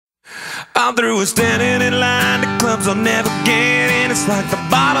I'm through with standing in line to clubs I'll never get in. It's like the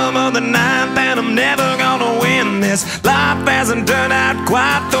bottom of the ninth and I'm never gonna win this. Life hasn't turned out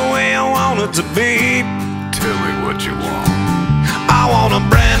quite the way I want it to be. Tell me what you want. I want a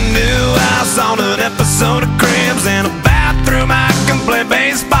brand new house on an episode of Cribs, and a bathroom I can play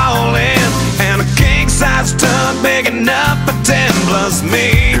baseball in, and a king-size tub big enough for 10 plus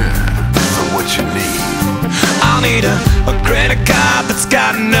me. So what you need? I'll need a credit card that's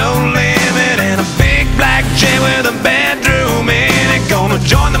got no limit, and a big black jet with a bedroom in it. Gonna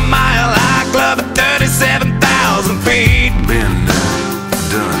join the Mile High Club at 37,000 feet. Been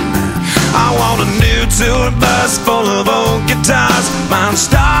done. I want a new tour bus full of old guitars, mine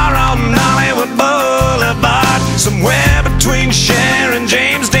star on Hollywood Boulevard. Somewhere between Cher and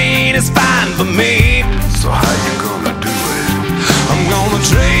James Dean is fine for me. So how you gonna do it? I'm gonna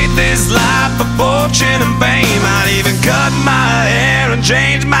trade this life for fortune and fame. I'd even cut my hair and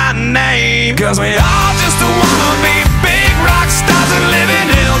change my name, 'cause we all just wanna be big rock stars and live in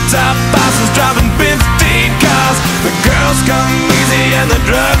hilltop bosses, driving 15 cars. The girls come easy and the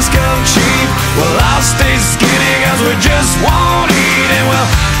drugs come cheap. Well, I'll stay skinny 'cause we just won't eat, and we'll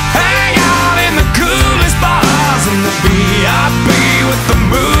hang out in the coolest bars in the VIP with the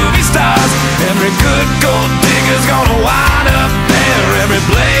movie stars. Every good gold digger's gonna wind up there, every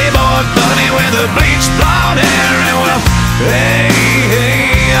playboy bunny with a bleached blonde hair. And well, hey,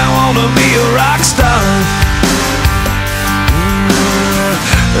 hey, I wanna be a rock star.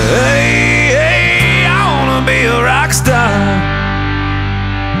 Hey, hey, I wanna be a rock star.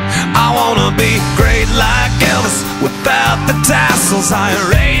 I wanna be great like Elvis without the tassels.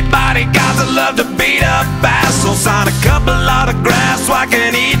 Hire 8 bodyguards that love to beat up assholes. Sign a couple autographs so I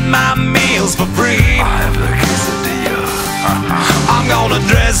can eat my meals for free. I have the quesadilla. I'm gonna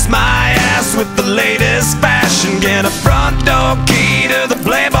dress my ass with the latest fashion, get a front door key to the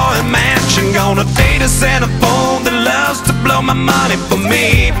Playboy mansion. Gonna date a centerfold that loves to blow my money for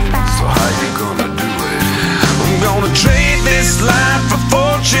me. So how you gonna do it? I'm gonna trade this life for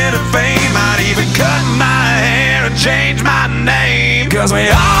fortune and fame. I'd even cut my hair and change my name, 'cause we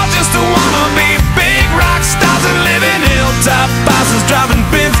all just wanna be big rock stars and live in hilltop bosses, driving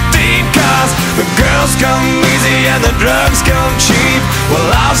 15 cars. The girls come easy and the drugs come cheap. Well,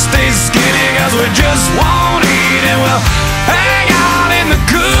 I'll stay skinny 'cause we just won't eat, and we'll hang out in the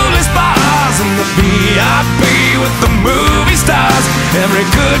coolest bars in the VIP with the movie stars. Every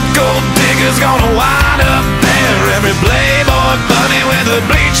good gold digger's gonna wind up there, every playboy bunny with a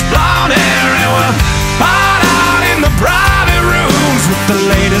bleached blonde hair. And we'll hide out in the private rooms with the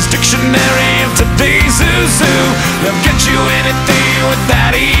latest dictionary of today's who's who. They'll get you anything with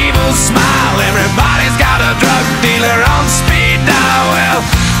that evil smile. Everybody's got a drug dealer on speed dial. Well,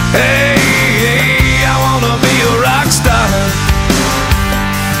 hey, hey, I wanna be a rock star.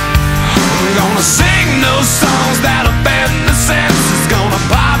 I'm gonna sing those songs that offend the senses. Gonna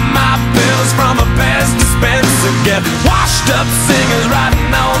pop my pills from a Pez dispenser. Get washed up singers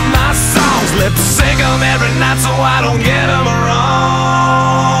writing all my songs. Lip sync 'em every night so I don't get 'em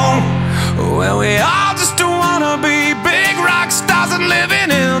wrong. Well, we all just wanna be big rock stars and live in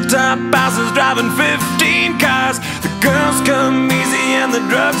hilltop houses, driving 15 cars. The girls come easy and the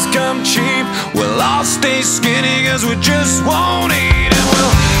drugs come cheap. We'll all stay skinny 'cause we just won't eat, and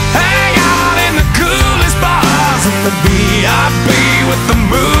we'll hang out in the coolest bars in the VIP with the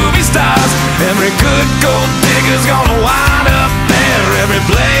movie stars. Every good gold digger's gonna wind up there, every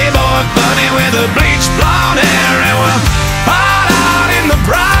playboy bunny with a bleached blonde hair. And we'll hide out in the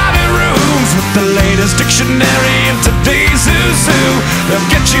private rooms with the latest dictionary of today's who's who. They'll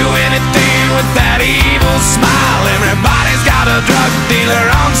get you anything with that evil smile. Everybody's got a drug dealer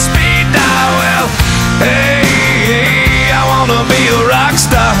on speed dial. Well, hey, hey, I wanna be a rock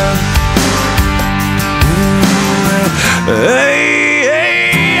star. Hey,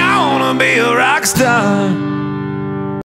 hey, I wanna be a rock star.